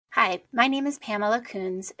Hi, my name is Pamela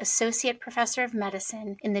Coons, Associate Professor of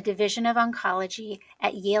Medicine in the Division of Oncology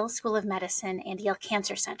at Yale School of Medicine and Yale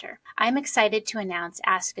Cancer Center. I'm excited to announce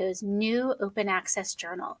ASCO's new open access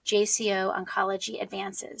journal, JCO Oncology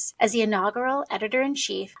Advances. As the inaugural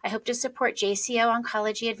editor-in-chief, I hope to support JCO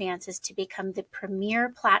Oncology Advances to become the premier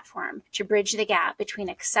platform to bridge the gap between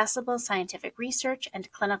accessible scientific research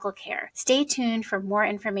and clinical care. Stay tuned for more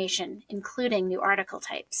information, including new article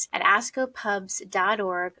types, at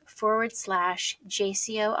ascopubs.org/JCO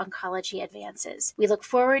Oncology Advances. We look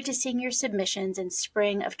forward to seeing your submissions in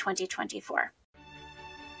spring of 2024.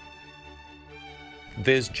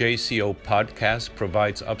 This JCO podcast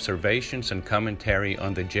provides observations and commentary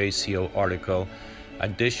on the JCO article,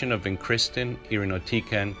 Addition of vincristine,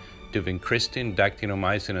 irinotecan to vincristine,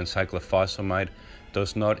 dactinomycin, and cyclophosphamide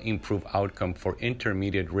does not improve outcome for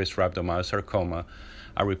intermediate risk rhabdomyosarcoma,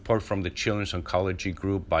 a report from the Children's Oncology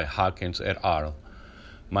Group by Hawkins et al.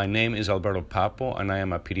 My name is Alberto Pappo, and I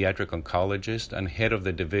am a pediatric oncologist and head of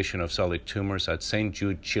the Division of Solid Tumors at St.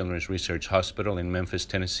 Jude Children's Research Hospital in Memphis,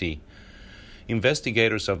 Tennessee.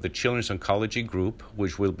 Investigators of the Children's Oncology Group,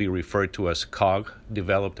 which will be referred to as COG,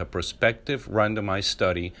 developed a prospective randomized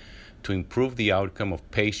study to improve the outcome of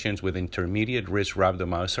patients with intermediate risk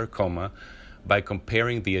rhabdomyosarcoma by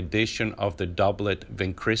comparing the addition of the doublet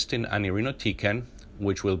vincristine and irinotecan,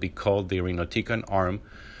 which will be called the irinotecan arm,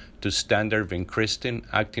 to standard vincristine,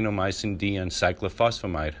 actinomycin D, and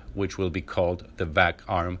cyclophosphamide, which will be called the VAC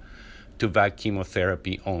arm, to VAC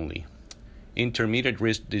chemotherapy only. Intermediate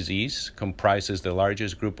risk disease comprises the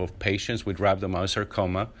largest group of patients with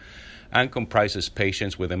rhabdomyosarcoma and comprises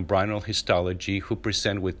patients with embryonal histology who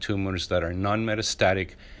present with tumors that are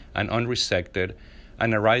non-metastatic and unresected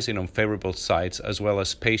and arise in unfavorable sites, as well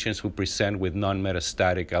as patients who present with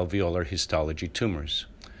non-metastatic alveolar histology tumors.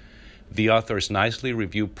 The authors nicely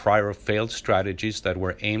review prior failed strategies that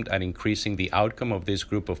were aimed at increasing the outcome of this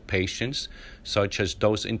group of patients, such as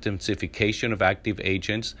dose intensification of active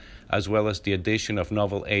agents, as well as the addition of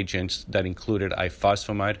novel agents that included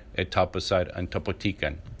ifosfamide, etoposide, and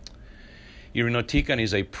topotecan. Irinotecan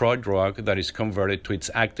is a prodrug that is converted to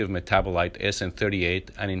its active metabolite SN38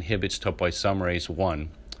 and inhibits topoisomerase I.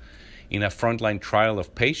 In a frontline trial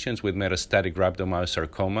of patients with metastatic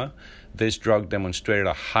rhabdomyosarcoma, this drug demonstrated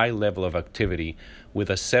a high level of activity with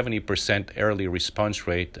a 70% early response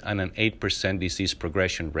rate and an 8% disease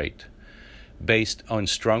progression rate. Based on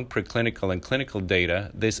strong preclinical and clinical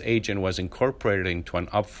data, this agent was incorporated into an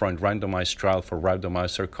upfront randomized trial for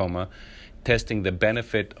rhabdomyosarcoma, testing the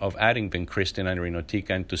benefit of adding vincristine and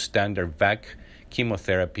irinotecan to standard VAC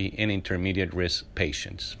chemotherapy in intermediate risk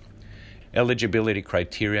patients. Eligibility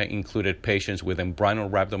criteria included patients with embryonal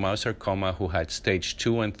rhabdomyosarcoma who had stage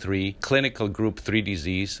 2 and 3 clinical group 3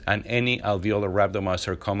 disease and any alveolar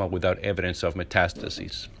rhabdomyosarcoma without evidence of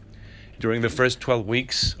metastases. During the first 12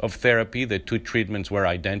 weeks of therapy, the two treatments were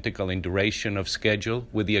identical in duration of schedule,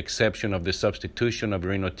 with the exception of the substitution of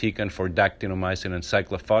irinotecan for dactinomycin and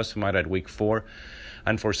cyclophosphamide at week 4,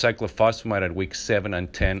 and for cyclophosphamide at week 7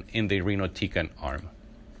 and 10 in the irinotecan arm.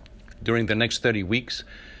 During the next 30 weeks,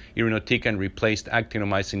 irinotecan replaced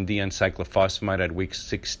actinomycin D and cyclophosphamide at weeks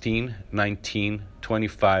 16, 19,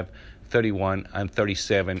 25, 31, and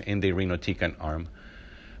 37 in the irinotecan arm.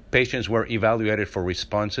 Patients were evaluated for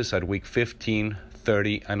responses at week 15,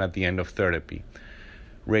 30, and at the end of therapy.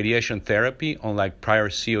 Radiation therapy, unlike prior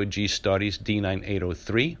COG studies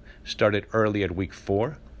D9803, started early at week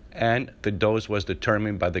 4, and the dose was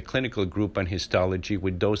determined by the clinical group and histology,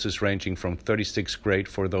 with doses ranging from 36 Gray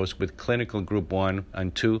for those with clinical group 1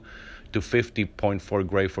 and 2 to 50.4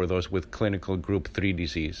 Gray for those with clinical group 3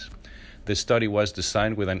 disease. The study was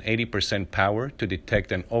designed with an 80% power to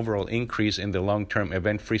detect an overall increase in the long-term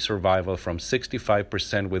event-free survival from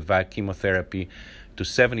 65% with VAC chemotherapy to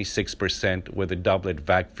 76% with the doublet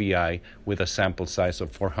VAC VI, with a sample size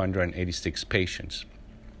of 486 patients.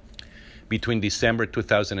 Between December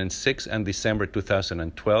 2006 and December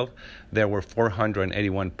 2012, there were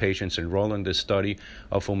 481 patients enrolled in the study,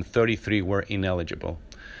 of whom 33 were ineligible.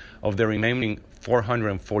 Of the remaining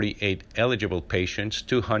 448 eligible patients,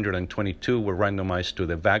 222 were randomized to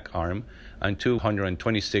the VAC arm, and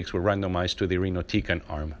 226 were randomized to the irinotecan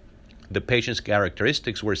arm. The patients'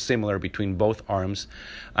 characteristics were similar between both arms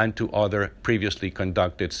and to other previously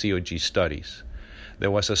conducted COG studies.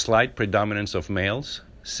 There was a slight predominance of males.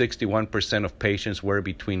 61% of patients were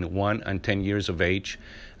between 1 and 10 years of age,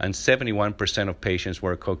 and 71% of patients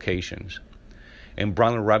were Caucasians.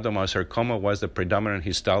 Embryonal rhabdomyosarcoma was the predominant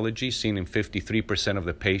histology, seen in 53% of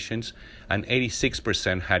the patients, and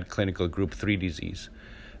 86% had clinical group 3 disease.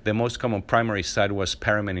 The most common primary site was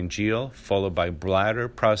parameningeal, followed by bladder,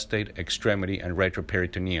 prostate, extremity, and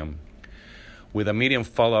retroperitoneum. With a median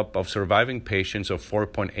follow-up of surviving patients of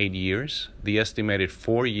 4.8 years, the estimated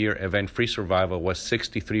 4-year event-free survival was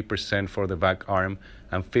 63% for the VAC arm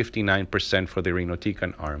and 59% for the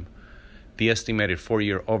irinotecan arm. The estimated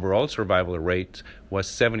 4-year overall survival rate was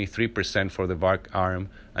 73% for the VAC arm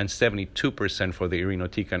and 72% for the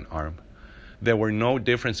irinotecan arm. There were no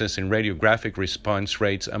differences in radiographic response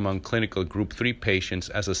rates among clinical group 3 patients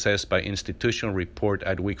as assessed by institutional report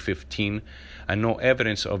at week 15, and no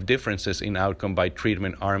evidence of differences in outcome by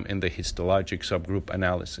treatment arm in the histologic subgroup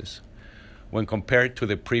analysis. When compared to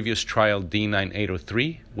the previous trial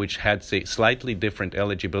D9803, which had slightly different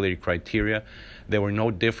eligibility criteria, there were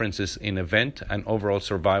no differences in event and overall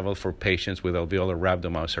survival for patients with alveolar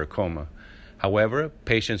rhabdomyosarcoma. However,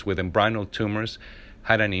 patients with embryonal tumors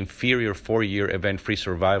had an inferior 4-year event-free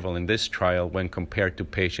survival in this trial when compared to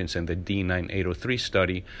patients in the D9803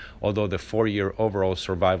 study, although the 4-year overall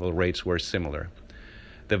survival rates were similar.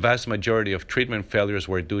 The vast majority of treatment failures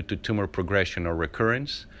were due to tumor progression or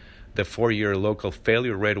recurrence. The 4-year local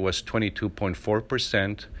failure rate was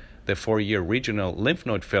 22.4%, the 4-year regional lymph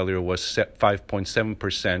node failure was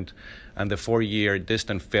 5.7%, and the 4-year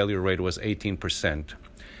distant failure rate was 18%.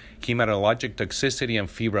 Hematologic toxicity and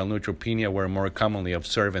febrile neutropenia were more commonly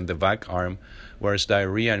observed in the VAC arm, whereas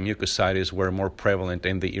diarrhea and mucositis were more prevalent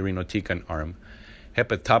in the irinotecan arm.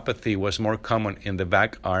 Hepatopathy was more common in the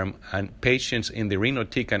VAC arm, and patients in the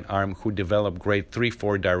irinotecan arm who developed grade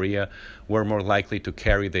 3-4 diarrhea were more likely to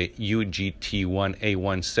carry the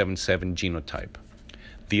UGT1A177 genotype.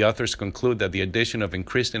 The authors conclude that the addition of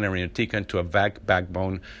vincristine and irinotecan to a VAC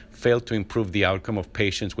backbone failed to improve the outcome of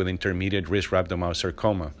patients with intermediate risk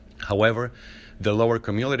rhabdomyosarcoma. However, the lower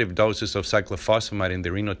cumulative doses of cyclophosphamide in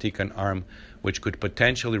the irinotecan arm, which could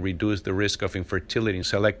potentially reduce the risk of infertility in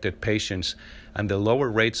selected patients, and the lower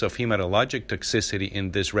rates of hematologic toxicity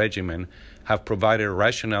in this regimen have provided a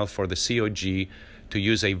rationale for the COG to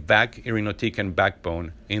use a VAC irinotecan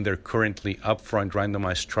backbone in their currently upfront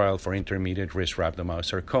randomized trial for intermediate risk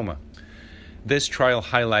rhabdomyosarcoma. This trial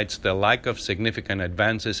highlights the lack of significant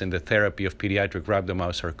advances in the therapy of pediatric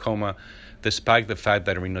rhabdomyosarcoma, despite the fact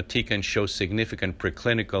that irinotecan shows significant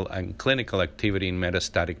preclinical and clinical activity in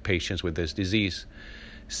metastatic patients with this disease.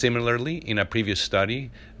 Similarly, in a previous study,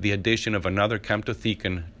 the addition of another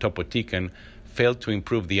camptothecin, topotecan, failed to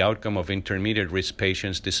improve the outcome of intermediate risk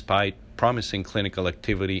patients despite promising clinical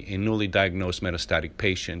activity in newly diagnosed metastatic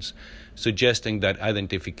patients, suggesting that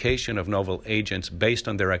identification of novel agents based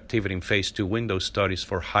on their activity in phase 2 window studies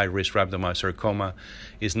for high-risk rhabdomyosarcoma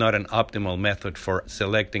is not an optimal method for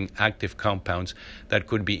selecting active compounds that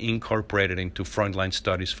could be incorporated into frontline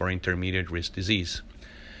studies for intermediate risk disease.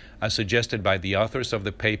 As suggested by the authors of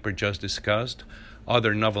the paper just discussed,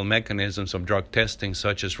 other novel mechanisms of drug testing,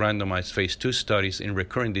 such as randomized phase 2 studies in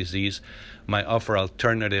recurrent disease, might offer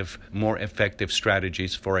alternative, more effective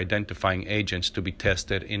strategies for identifying agents to be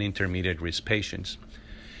tested in intermediate risk patients.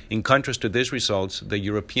 In contrast to these results, the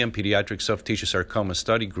European Pediatric Soft Tissue Sarcoma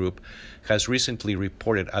Study Group has recently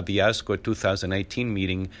reported at the ASCO 2018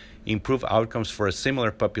 meeting improved outcomes for a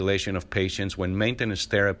similar population of patients when maintenance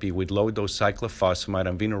therapy with low-dose cyclophosphamide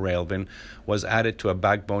and vinorelbine was added to a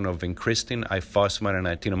backbone of vincristine, ifosfamide, and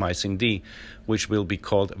actinomycin D, which will be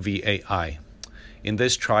called VAI. In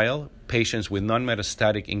this trial, patients with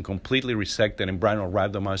non-metastatic incompletely resected embryonal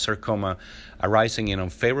rhabdomyosarcoma arising in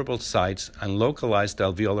unfavorable sites and localized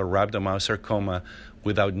alveolar rhabdomyosarcoma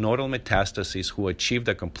without nodal metastases who achieved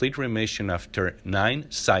a complete remission after 9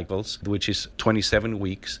 cycles, which is 27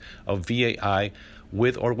 weeks, of VAI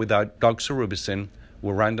with or without doxorubicin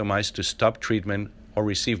were randomized to stop treatment or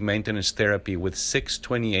receive maintenance therapy with 6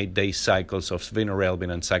 28-day cycles of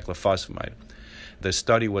vinorelbine and cyclophosphamide. The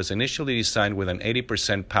study was initially designed with an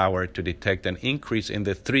 80% power to detect an increase in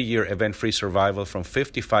the 3-year event-free survival from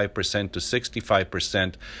 55% to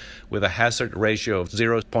 65% with a hazard ratio of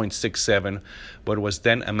 0.67, but was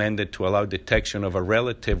then amended to allow detection of a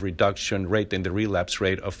relative reduction rate in the relapse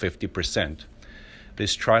rate of 50%.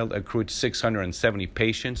 This trial accrued 670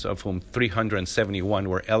 patients, of whom 371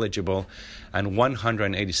 were eligible, and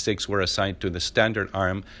 186 were assigned to the standard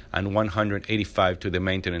arm and 185 to the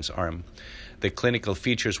maintenance arm. The clinical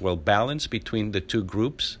features were balanced between the two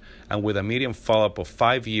groups, and with a median follow-up of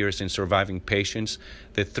 5 years in surviving patients,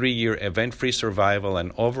 the 3-year event-free survival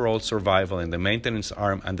and overall survival in the maintenance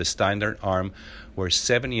arm and the standard arm were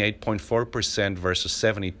 78.4% versus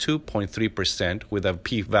 72.3% with a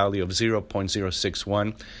p-value of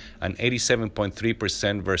 0.061 and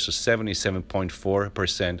 87.3% versus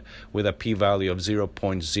 77.4% with a p-value of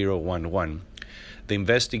 0.011. The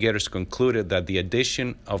investigators concluded that the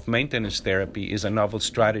addition of maintenance therapy is a novel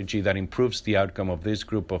strategy that improves the outcome of this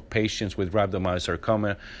group of patients with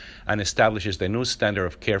rhabdomyosarcoma and establishes the new standard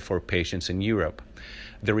of care for patients in Europe.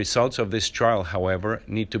 The results of this trial, however,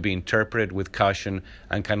 need to be interpreted with caution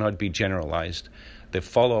and cannot be generalized. The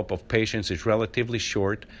follow-up of patients is relatively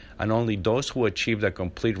short, and only those who achieved a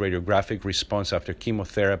complete radiographic response after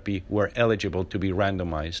chemotherapy were eligible to be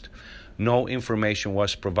randomized. No information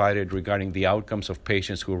was provided regarding the outcomes of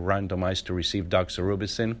patients who were randomized to receive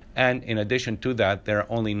doxorubicin, and in addition to that, there are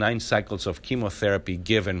only 9 cycles of chemotherapy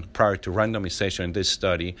given prior to randomization in this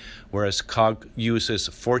study, whereas COG uses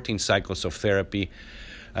 14 cycles of therapy.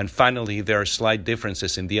 And finally, there are slight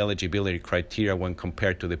differences in the eligibility criteria when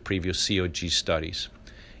compared to the previous COG studies.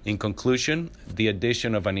 In conclusion, the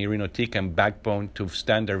addition of an irinotecan backbone to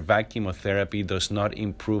standard VAC chemotherapy does not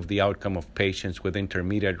improve the outcome of patients with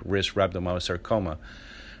intermediate-risk rhabdomyosarcoma.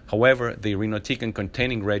 However, the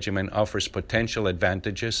irinotecan-containing regimen offers potential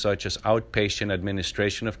advantages such as outpatient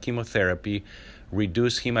administration of chemotherapy,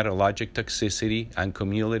 reduced hematologic toxicity, and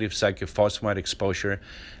cumulative cyclophosphamide exposure,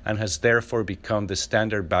 and has therefore become the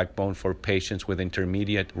standard backbone for patients with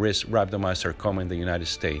intermediate-risk rhabdomyosarcoma in the United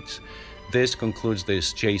States. This concludes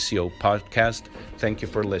this JCO podcast. Thank you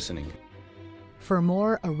for listening. For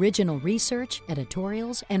more original research,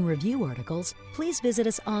 editorials, and review articles, please visit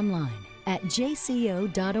us online at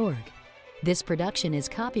jco.org. This production is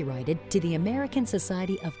copyrighted to the American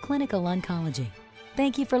Society of Clinical Oncology.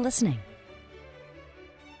 Thank you for listening.